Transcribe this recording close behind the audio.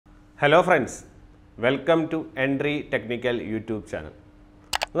Hello friends, welcome to Entri Technical YouTube channel.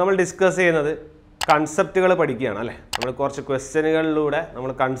 We will discuss the concept. We will discuss questions. We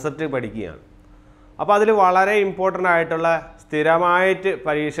will concept. Now, that is very important.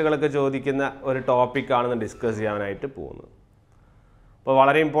 One topic to discuss. So,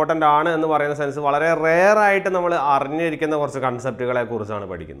 very important in the sense very rare concept.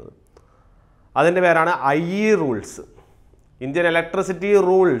 That is IE rules. Indian electricity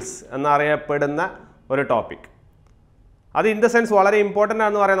rules and a topic. That in the sense very important. We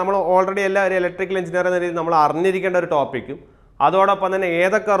already electrical engineer a topic. That's why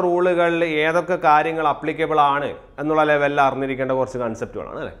the rules are applicable at the level of concept. So,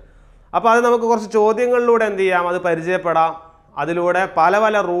 we have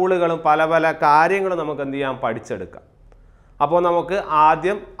pala rules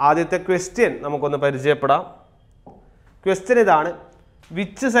Question is,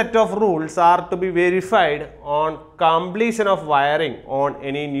 which set of rules are to be verified on completion of wiring on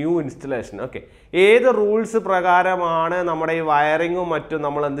any new installation? Okay. These rules prakaramana nammade wiring mattu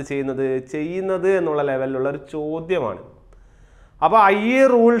nammal endu cheyyunnathu ennulla level ulla oru chodyamanu. Appo IE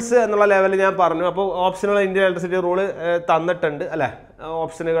rules ennulla level njan paranju. Appo optional Indian electricity rule tannittundu alle.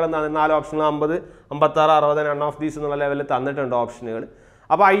 Optionugal 4 optional 50 56 60 none of these ennulla level tannittundu optionugal.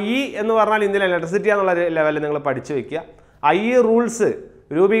 Now, IE ennu parnal Indian electricity ennulla level ningal padichu vekka. IE rules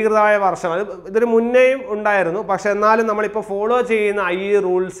രൂപീകൃതമായ വർഷം ഇതിന് മുന്നേയും ഉണ്ടായിരുന്നു പക്ഷേ എന്നാലും നമ്മൾ ഇപ്പോൾ follow ചെയ്യുന്ന IE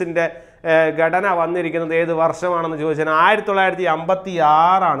റൂൾസിന്റെ ഘടന വന്നിരിക്കുന്നത് ഏത് വർഷമാണെന്ന് ചോദിച്ചാൽ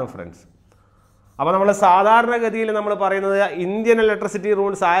 1956 ആണ് ഫ്രണ്ട്സ്. അപ്പോൾ നമ്മൾ സാധാരണഗതിയിൽ നമ്മൾ പറയുന്നത് ഇന്ത്യൻ ഇലക്ട്രിസിറ്റി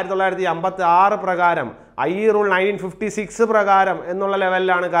റൂൾസ് 1956 പ്രകാരം IE റൂൾ 1956 പ്രകാരം എന്നുള്ള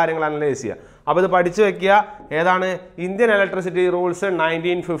ലെവലിലാണ് കാര്യങ്ങൾ അനലൈസ് ചെയ്യുക. അപ്പോൾ ഇത് പഠിച്ചു വെക്കുക ഏതാണ് Indian electricity rules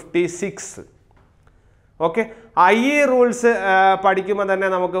 1956. Okay, IE rules പഠിക്കുമ്പോൾ തന്നെ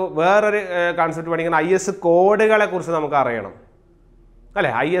നമുക്ക് വേറൊരു കൺസെപ്റ്റ് പഠിക്കണം IS കോഡുകളെ കുറിച്ച് നമുക്ക് അറിയണം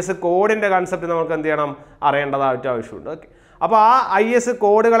അല്ലേ IS കോഡിന്റെ കൺസെപ്റ്റ് നമുക്ക് എന്ത് ചെയ്യണം അറിയേണ്ടതായിട്ട് ആവശ്യമുണ്ട്. ഓക്കെ അപ്പോൾ ആ IS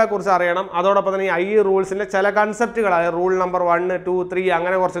കോഡുകളെ കുറിച്ച് അറിയണം അതോടൊപ്പം തന്നെ IE റൂൾസിന്റെ ചില കൺസെപ്റ്റുകൾ റൂൾ നമ്പർ 1 2 3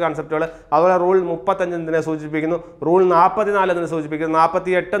 അങ്ങനെ കുറച്ച് കൺസെപ്റ്റുകൾ അതുപോലെ റൂൾ 35 എന്തിനെ സൂചിപ്പിക്കുന്നു റൂൾ 44 എന്തിനെ സൂചിപ്പിക്കുന്നു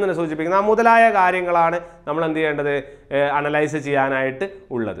 48 എന്തിനെ സൂചിപ്പിക്കുന്നു ആ മുതലായ കാര്യങ്ങളാണ് നമ്മൾ എന്ത് ചെയ്യേണ്ടത് അനലൈസ് ചെയ്യാനായിട്ട്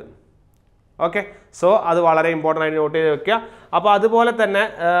ഉള്ളത്. Okay, so that's very important. Note it. Now, അതുപോലെ തന്നെ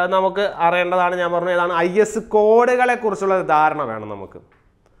നമുക്ക് അറിയേണ്ടതാണ് ഞാൻ പറഞ്ഞു ഏതാണ് IS കോഡുകളെ കുറിച്ചുള്ള ധാരണ വേണം നമുക്ക്.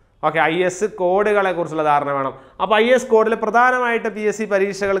 ഓക്കേ IS കോഡുകളെ കുറിച്ചുള്ള ധാരണ വേണം. അപ്പോൾ IS കോഡിൽ പ്രധാനമായിട്ട് PSC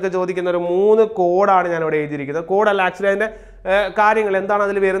പരീക്ഷകൾക്ക് ചോദിക്കുന്ന ഒരു 3 കോഡാണ് ഞാൻ ഇവിടെ എഴുതിയിരിക്കുന്നത്. കോഡല്ല ആക്ച്വലി അതിന്റെ കാര്യങ്ങൾ എന്താണ്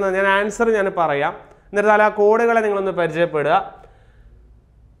അതിൽ വരുന്നത് ഞാൻ ആൻസർ ഞാൻ പറയാം. എന്നിട്ട് ആ കോഡുകളെ നിങ്ങൾ ഒന്ന് പരിചയപ്പെടുക.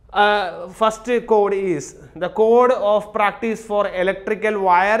 First code is the code of practice for electrical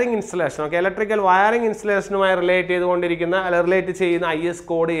wiring installation. Okay, electrical wiring installation relate ചെയ്യുന്ന IS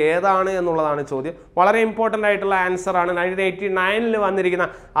code ഏതാണ് എന്നുള്ളതാണ് ചോദ്യം. വളരെ ഇമ്പോർട്ടന്റ് ആയിട്ടുള്ള ആൻസർ ആണ് 1989 ൽ വന്നിരിക്കുന്ന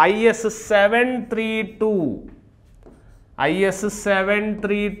IS 732. IS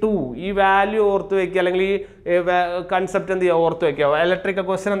 732 ഈ വാല്യൂ ഓർത്തു വെക്കുക അല്ലെങ്കിൽ ഈ കൺസെപ്റ്റ് എന്ത് ചെയ്യുക ഓർത്തു വെക്കുക. ഇലക്ട്രിക്കൽ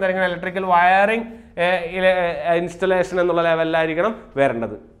ക്വസ്റ്റ്യൻ എന്തായിരിക്കണം ഇലക്ട്രിക്കൽ വയറിംഗ് ഇൻസ്റ്റലേഷൻ എന്നുള്ള ലെവലിലായിരിക്കണം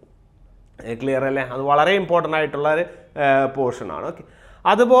വരേണ്ടത്. ക്ലിയർ അല്ലേ അത് വളരെ ഇമ്പോർട്ടൻ്റ് ആയിട്ടുള്ള ഒരു പോർഷനാണ്. ഓക്കെ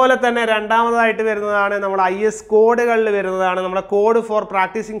അതുപോലെ തന്നെ രണ്ടാമതായിട്ട് വരുന്നതാണ് നമ്മുടെ IS കോഡുകളിൽ വരുന്നതാണ് നമ്മുടെ code four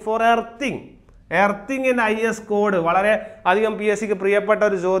practising four എർത്തിങ്ങിൻ്റെ IS code വളരെ അധികം PSCക്ക് പ്രിയപ്പെട്ട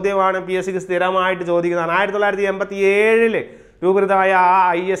ഒരു ചോദ്യമാണ് PSCക്ക് സ്ഥിരമായിട്ട് ചോദിക്കുന്നതാണ്. 1987 രൂപീകൃതമായ ആ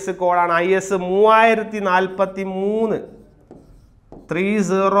IS കോഡാണ് IS 3043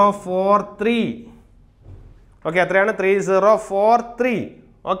 3043. ഓക്കെ എത്രയാണ് 3043.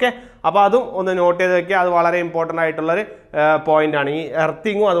 ഓക്കെ അപ്പോൾ അതും ഒന്ന് നോട്ട് ചെയ്ത് വെക്കുക അത് വളരെ ഇമ്പോർട്ടൻ്റ് ആയിട്ടുള്ളൊരു പോയിൻ്റാണ് ഈ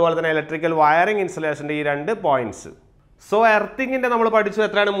എർത്തിങ്ങും അതുപോലെ തന്നെ ഇലക്ട്രിക്കൽ വയറിംഗ് ഇൻസ്റ്റലേഷൻ്റെ ഈ 2 പോയിന്റ്സ്. സോ എർത്തിങ്ങിൻ്റെ നമ്മൾ പഠിച്ചു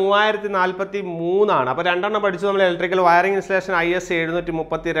എത്രയാണ് 3043 ആണ്. അപ്പോൾ രണ്ടെണ്ണം പഠിച്ചു നമ്മൾ electrical wiring installation IS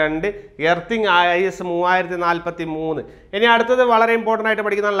 732 earthing IS 3043. ഇനി അടുത്തത് വളരെ ഇമ്പോർട്ടൻ്റ് ആയിട്ട്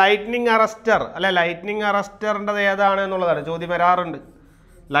പഠിക്കുന്ന ലൈറ്റ്നിങ് അറസ്റ്റർ അല്ലെ ലൈറ്റ്നിങ് അറസ്റ്ററിൻ്റെ ഏതാണ് എന്നുള്ളതാണ് ചോദ്യം വരാറുണ്ട്.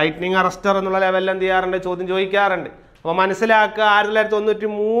 ലൈറ്റ്നിങ് അറസ്റ്റർ എന്നുള്ള ലെവലിൽ എന്ത് ചെയ്യാറുണ്ട് ചോദ്യം ചോദിക്കാറുണ്ട്. അപ്പോൾ മനസ്സിലാക്കുക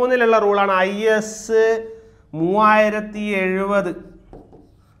 1993 റൂളാണ് IS 3070.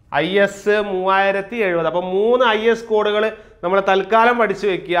 IS 3070. അപ്പോൾ 3 IS കോഡുകൾ നമ്മൾ തൽക്കാലം പഠിച്ചു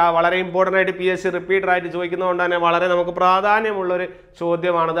വെക്കുക വളരെ ഇമ്പോർട്ടൻ്റ് ആയിട്ട് PSC റിപ്പീറ്റർ ആയിട്ട് ചോദിക്കുന്നതുകൊണ്ട് തന്നെ വളരെ നമുക്ക് പ്രാധാന്യമുള്ളൊരു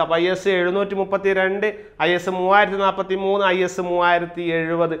ചോദ്യമാണത്. അപ്പോൾ IS 732 IS 3043 IS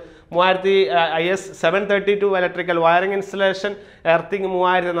 3070 IS 732 electrical wiring installation earthing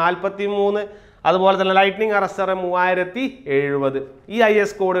 3043 അതുപോലെ തന്നെ ലൈറ്റ്നിങ് അറസ്റ്റർ 3070 ഈ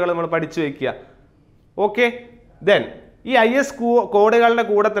IS കോഡുകൾ നമ്മൾ പഠിച്ചു വെക്കുക. ഓക്കെ ദെൻ ഈ IS കോഡുകളുടെ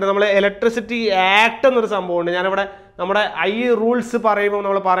കൂടെ തന്നെ നമ്മൾ ഇലക്ട്രിസിറ്റി ആക്ട് എന്നൊരു സംഭവമുണ്ട് ഞാനിവിടെ നമ്മുടെ ഐ റൂൾസ് പറയുമ്പോൾ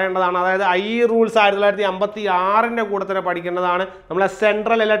നമ്മൾ പറയേണ്ടതാണ്. അതായത് ഐ റൂൾസ് 1956 കൂടെ തന്നെ പഠിക്കേണ്ടതാണ്. നമ്മളെ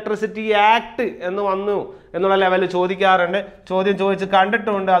സെൻട്രൽ ഇലക്ട്രിസിറ്റി ആക്ട് എന്ന് വന്നു എന്നുള്ള ലെവലിൽ ചോദിക്കാറുണ്ട്, ചോദ്യം ചോദിച്ച്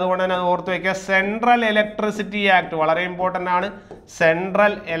കണ്ടിട്ടുണ്ട്. അതുകൊണ്ട് തന്നെ അത് ഓർത്ത് വയ്ക്കുക. സെൻട്രൽ ഇലക്ട്രിസിറ്റി ആക്ട് വളരെ ഇമ്പോർട്ടൻ്റ് ആണ്.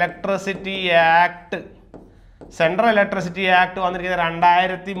 സെൻട്രൽ ഇലക്ട്രിസിറ്റി ആക്ട് വന്നിരിക്കുന്നത്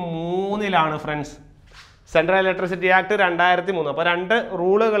 2003 ഫ്രണ്ട്സ്. Central electricity act 2003. അപ്പോൾ 2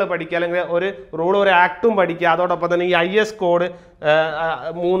 റൂളുകൾ പഠിക്കുക, അല്ലെങ്കിൽ ഒരു റൂൾ ഒരു ആക്ടും പഠിക്കുക. അതോടൊപ്പം തന്നെ ഈ IS കോഡ്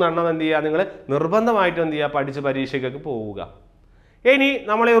 3 എണ്ണം എന്ത് ചെയ്യുക, നിങ്ങൾ നിർബന്ധമായിട്ടും എന്ത് ചെയ്യുക, പഠിച്ച് പരീക്ഷയ്ക്ക് പോവുക. ഇനി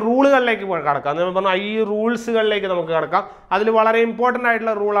നമ്മൾ ഈ റൂളുകളിലേക്ക് കടക്കാം. നമ്മൾ പറഞ്ഞാൽ ഈ റൂൾസുകളിലേക്ക് നമുക്ക് കടക്കാം. അതിൽ വളരെ ഇമ്പോർട്ടൻ്റ്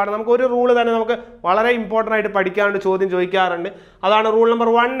ആയിട്ടുള്ള റൂളാണ്. നമുക്ക് ഒരു റൂള് തന്നെ നമുക്ക് വളരെ ഇമ്പോർട്ടൻ്റ് ആയിട്ട് പഠിക്കാറുണ്ട്, ചോദ്യം ചോദിക്കാറുണ്ട്. അതാണ് റൂൾ നമ്പർ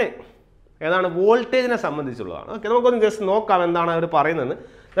 1. ഏതാണ്? വോൾട്ടേജിനെ സംബന്ധിച്ചുള്ളതാണ്. ഓക്കെ, നമുക്കൊന്ന് ജസ്റ്റ് നോക്കാം എന്താണ് അവർ പറയുന്നത്.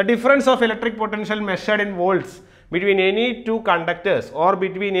 The difference of electric potential measured in volts between any two conductors or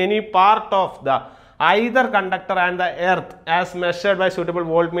between any part of the either conductor and the earth as measured by suitable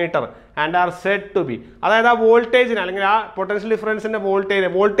voltmeter and are said to be. അതായത് ആ വോൾട്ടേജിനെ അല്ലെങ്കിൽ ആ potential ഡിഫറൻസിൻ്റെ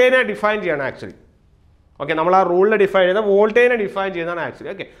വോൾട്ടേജിനെ define ചെയ്യണം actually. Okay, നമ്മൾ ആ റൂളിൽ define ചെയ്ത വോൾട്ടേജിനെ ഡിഫൈൻ ചെയ്യുന്നതാണ് ആക്ച്വലി.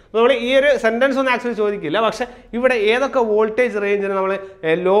 ഓക്കെ, നമ്മൾ ഈ ഒരു സെൻറ്റൻസ് ഒന്നും ആക്ച്വലി ചോദിക്കില്ല, പക്ഷേ ഇവിടെ ഏതൊക്കെ വോൾട്ടേജ് റേഞ്ചിന് നമ്മൾ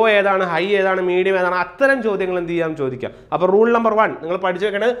ലോ ഏതാണ്, ഹൈ ഏതാണ്, മീഡിയം ഏതാണ്, അത്തരം ചോദ്യങ്ങൾ എന്ത് ചെയ്യാം, ചോദിക്കാം. അപ്പോൾ റൂൾ നമ്പർ 1 നിങ്ങൾ പഠിച്ചു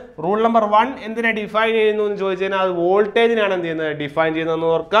വെക്കേണ്ടത്. റൂൾ നമ്പർ 1 എന്തിനെ ഡിഫൈൻ ചെയ്യുന്നു എന്ന് ചോദിച്ചു കഴിഞ്ഞാൽ അത് വോൾട്ടേജിനാണ് എന്ത് ചെയ്യുന്നത്, ഡിഫൈൻ ചെയ്യുന്നതെന്ന്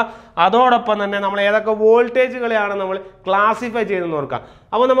ഓർക്കുക. അതോടൊപ്പം തന്നെ നമ്മൾ ഏതൊക്കെ വോൾട്ടേജുകളെയാണ് നമ്മൾ ക്ലാസിഫൈ ചെയ്തെന്ന് ഓർക്കുക.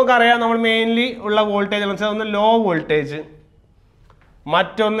 അപ്പോൾ നമുക്കറിയാം നമ്മൾ മെയിൻലി ഉള്ള വോൾട്ടേജ് എന്ന് വെച്ചാൽ ഒന്ന് ലോ വോൾട്ടേജ്,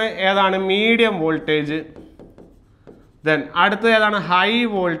 മറ്റൊന്ന് ഏതാണ്, മീഡിയം വോൾട്ടേജ്, ദെൻ അടുത്തത് ഏതാണ്, ഹൈ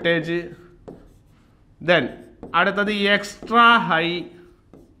വോൾട്ടേജ്, ദെൻ അടുത്തത് എക്സ്ട്രാ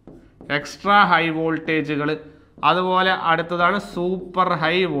ഹൈ വോൾട്ടേജുകൾ, അതുപോലെ അടുത്തതാണ് സൂപ്പർ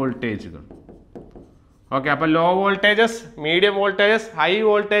ഹൈ വോൾട്ടേജുകൾ. ഓക്കെ, അപ്പോൾ law voltages, medium voltages, high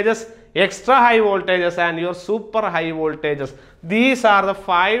voltages, extra high voltages and your super high voltages. These are the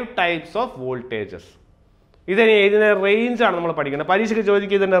 5 types of voltages. ഇതിൻ്റെ റേഞ്ചാണ് നമ്മൾ പഠിക്കുന്നത്. പരീക്ഷയ്ക്ക്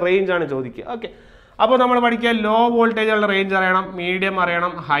ചോദിക്കുക, ഇതിൻ്റെ റേഞ്ചാണ് ചോദിക്കുക. ഓക്കെ, അപ്പോൾ നമ്മൾ പഠിക്കുക ലോ വോൾട്ടേജുകളുടെ റേഞ്ച് അറിയണം, മീഡിയം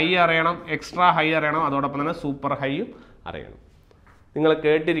അറിയണം, ഹൈ അറിയണം, എക്സ്ട്രാ ഹൈ അറിയണം, അതോടൊപ്പം തന്നെ സൂപ്പർ ഹൈയും അറിയണം. നിങ്ങൾ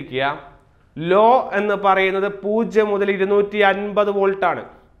കേട്ടിരിക്കുക, ലോ എന്ന് പറയുന്നത് 0 മുതൽ 250 വോൾട്ടാണ്.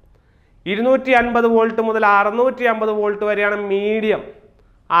 250 വോൾട്ട് മുതൽ 650 വോൾട്ട് വരെയാണ് മീഡിയം.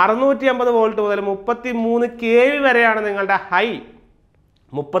 650 വോൾട്ട് മുതൽ 33 kV വരെയാണ് നിങ്ങളുടെ ഹൈ.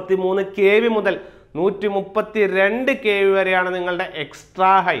 33 kV മുതൽ 132 kV വരെയാണ് നിങ്ങളുടെ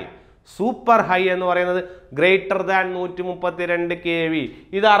എക്സ്ട്രാ ഹൈ. സൂപ്പർ ഹൈ എന്ന് പറയുന്നത് ഗ്രേറ്റർ ദാൻ 132 kV.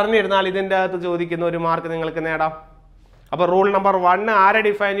 ഇത് അറിഞ്ഞിരുന്നാൽ ഇതിൻ്റെ അകത്ത് ചോദിക്കുന്ന ഒരു മാർക്ക് നിങ്ങൾക്ക് നേടാം. അപ്പോൾ റൂൾ നമ്പർ 1 ആരെ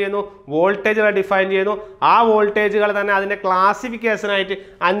ഡിഫൈൻ ചെയ്യുന്നു, വോൾട്ടേജുകളെ ഡിഫൈൻ ചെയ്യുന്നു. ആ വോൾട്ടേജുകൾ തന്നെ അതിൻ്റെ ക്ലാസിഫിക്കേഷനായിട്ട്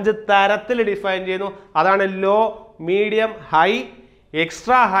 5 തരത്തിൽ ഡിഫൈൻ ചെയ്യുന്നു. അതാണ് law, medium, high,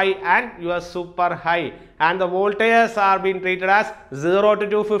 extra high and your super high, and the voltages are being treated as 0 to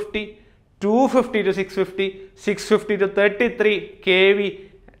 250, 250 to 650, 650 to 33 kV,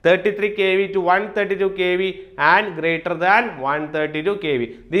 33 kV to 132 kV and greater than 132 kV.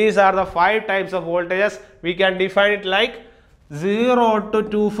 These are the 5 types of voltages. We can define it like 0 to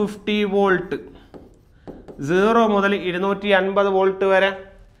 250 volt, 0 മുതൽ 250 volt വരെ,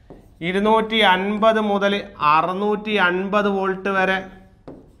 250 മുതൽ 650 volt വരെ,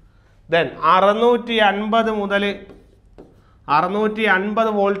 then 650 volt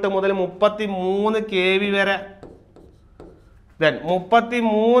മുതൽ 33 kV വരെ, then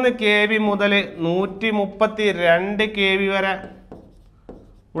 33 kV മുതൽ 132 kV വരെ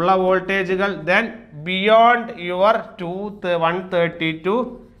ഉള്ള വോൾട്ടേജുകൾ, then beyond your 132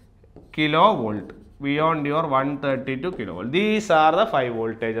 kilo volt, beyond your 132 kilovolt. These are the 5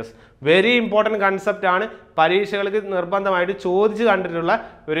 voltages. Very important concept ആണ്. പരീക്ഷകൾക്ക് നിർബന്ധമായിട്ട് ചോദിച്ച് കണ്ടിട്ടുള്ള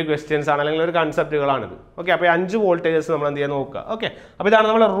ഒരു ക്വസ്റ്റ്യൻസ് ആണ്, അല്ലെങ്കിൽ ഒരു കൺസെപ്റ്റുകളാണിത്. ഓക്കെ, അപ്പോൾ 5 വോൾട്ടേജസ് നമ്മൾ എന്ത് ചെയ്യാൻ നോക്കുക. ഓക്കെ, അപ്പോൾ ഇതാണ്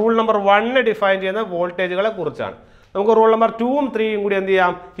നമ്മൾ റൂൾ നമ്പർ 1 ഡിഫൈൻ ചെയ്യുന്ന വോൾട്ടേജുകളെ കുറിച്ചാണ്. നമുക്ക് റൂൾ നമ്പർ 2ഉം 3യും കൂടി എന്ത്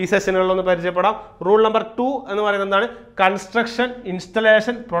ചെയ്യാം, ഈ സെഷനുകളിലൊന്ന് പരിചയപ്പെടാം. റൂൾ നമ്പർ 2 എന്ന് പറയുന്നത് എന്താണ്, construction,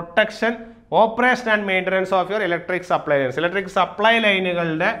 installation, protection, operation and maintenance of your electric supply lines. Electric supply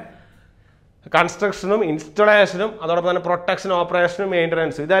ലൈനുകളുടെ കൺസ്ട്രക്ഷനും ഇൻസ്റ്റലേഷനും അതോടൊപ്പം തന്നെ പ്രൊട്ടക്ഷനും ഓപ്പറേഷനും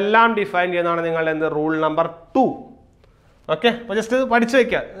മെയിൻ്റനൻസും ഇതെല്ലാം ഡിഫൈൻ ചെയ്യുന്നതാണ് നിങ്ങളുടെ എന്ത്, റൂൾ നമ്പർ 2. ഓക്കെ, അപ്പോൾ ജസ്റ്റ് പഠിച്ചു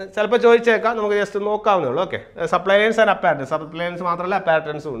വയ്ക്കുക, ചിലപ്പോൾ ചോദിച്ചേക്കാം, നമുക്ക് ജസ്റ്റ് നോക്കാവുന്നേ ഉള്ളൂ. Okay, supply lines and അപ്പാരറ്റൻസ്, supply lines മാത്രമല്ല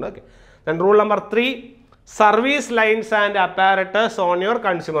അപ്പാരറ്റൻസും ഉണ്ട്. Okay, then rule number 3, service lines and apparatus on your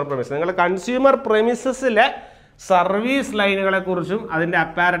consumer premises. നിങ്ങൾ കൺസ്യൂമർ പ്രെമിസസിലെ സർവീസ് ലൈനുകളെ കുറിച്ചും അതിൻ്റെ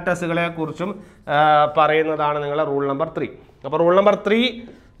അപ്പാരറ്റസുകളെ കുറിച്ചും പറയുന്നതാണ് നിങ്ങളുടെ റൂൾ നമ്പർ 3. അപ്പോൾ റൂൾ നമ്പർ 3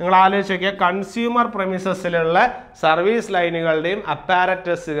 നിങ്ങൾ ആലോചിച്ച് നോക്കിയാൽ കൺസ്യൂമർ പ്രെമിസസിലുള്ള സർവീസ് ലൈനുകളുടെയും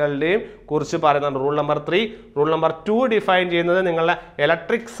അപ്പാരറ്റസുകളുടെയും കുറിച്ച് പറയുന്നുണ്ട് rule number 3. Rule number 2 define ചെയ്യുന്നത് നിങ്ങളുടെ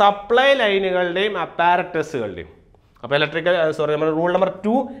ഇലക്ട്രിക് സപ്ലൈ ലൈനുകളുടെയും അപ്പാരറ്റസുകളുടെയും. അപ്പോൾ നമ്മൾ റൂൾ നമ്പർ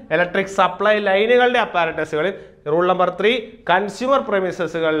 2 ഇലക്ട്രിക് സപ്ലൈ ലൈനുകളുടെ അപ്പാരറ്റസുകളിൽ, റൂൾ നമ്പർ 3 കൺസ്യൂമർ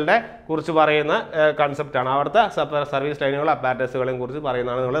പ്രെമിസസുകളുടെ കുറിച്ച് പറയുന്ന കൺസെപ്റ്റാണ്. അവിടുത്തെ സർവീസ് ലൈനുകളും അപ്പാരറ്റസുകളെയും കുറിച്ച്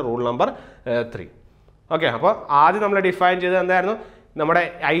പറയുന്നതാണ് നമ്മുടെ റൂൾ നമ്പർ 3. ഓക്കെ, അപ്പോൾ ആദ്യം നമ്മൾ ഡിഫൈൻ ചെയ്തത് എന്തായിരുന്നു? നമ്മുടെ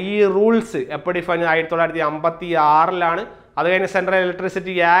റൂൾസ് എപ്പോൾ ഡിഫൈൻ ചെയ്ത് 1956 അത് കഴിഞ്ഞ് സെൻട്രൽ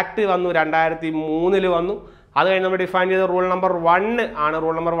ഇലക്ട്രിസിറ്റി ആക്ട് വന്നു, 2003 വന്നു. അത് കഴിഞ്ഞ് നമ്മൾ ഡിഫൈൻ ചെയ്ത റൂൾ നമ്പർ 1 ആണ്.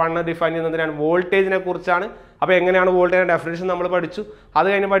 റൂൾ നമ്പർ 1 ഡിഫൈൻ ചെയ്യുന്നതിനാണ് വോൾട്ടേജിനെ കുറിച്ചാണ്. അപ്പോൾ എങ്ങനെയാണ് വോൾട്ടേജിന്റെ ഡെഫിനിഷൻ നമ്മൾ പഠിച്ചു. അത്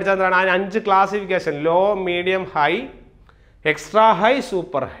കഴിഞ്ഞ് പഠിച്ചാൽ എന്താണ്? അതിന് 5 classification: law, medium, high, extra high,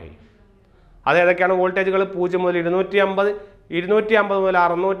 super high. അത് ഏതൊക്കെയാണ് വോൾട്ടേജുകൾ? 0 മുതൽ 250, 250 മുതൽ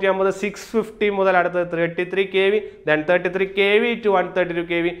 650, 650 മുതൽ അടുത്ത് 33 kV, then 33 kV to 132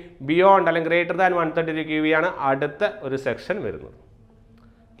 kV, beyond അല്ലെങ്കിൽ ഗ്രേറ്റർ ദാൻ 132 kV ആണ് അടുത്ത ഒരു സെക്ഷൻ വരുന്നത്.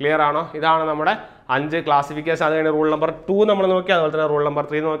 ക്ലിയർ ആണോ? ഇതാണ് നമ്മുടെ 5 ക്ലാസിഫിക്കേഷൻ. അത് കഴിഞ്ഞ് റൂൾ നമ്പർ 2 നമ്മൾ നോക്കി, അതുപോലെ തന്നെ റൂൾ നമ്പർ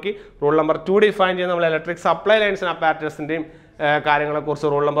 3 നോക്കി. റൂൾ നമ്പർ 2 ഡിഫൈൻ ചെയ്യുന്ന നമ്മൾ ഇലക്ട്രിക് സപ്ലൈ ലൈൻസിന് അപ്പാരറ്റസിൻ്റെയും കാര്യങ്ങളെക്കുറിച്ച്.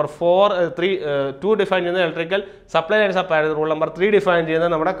 റൂൾ നമ്പർ 2 ഡിഫൈൻ ചെയ്യുന്ന electrical supply lines apparatus. Rule number 3 define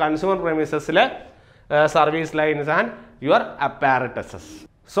ചെയ്യുന്നത് നമ്മുടെ consumer പ്രെമിസസിലെ service lines and your അപ്പാരറ്റസസ്.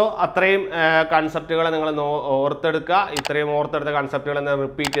 So അത്രയും കൺസെപ്റ്റുകൾ നിങ്ങൾ ഓർത്തെടുക്കുക. ഇത്രയും ഓർത്തെടുത്ത കൺസെപ്റ്റുകൾ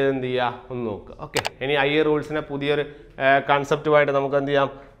റിപ്പീറ്റ് ചെയ്ത് എന്ത് ചെയ്യുക, ഒന്ന് നോക്കുക. ഓക്കെ, ഇനി റൂൾസിനെ പുതിയൊരു കൺസെപ്റ്റുമായിട്ട് നമുക്ക് എന്ത് ചെയ്യാം,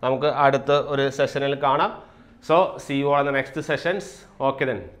 നമുക്ക് അടുത്ത ഒരു സെഷനിൽ കാണാം. So see you on the next sessions. Okay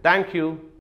then, thank you.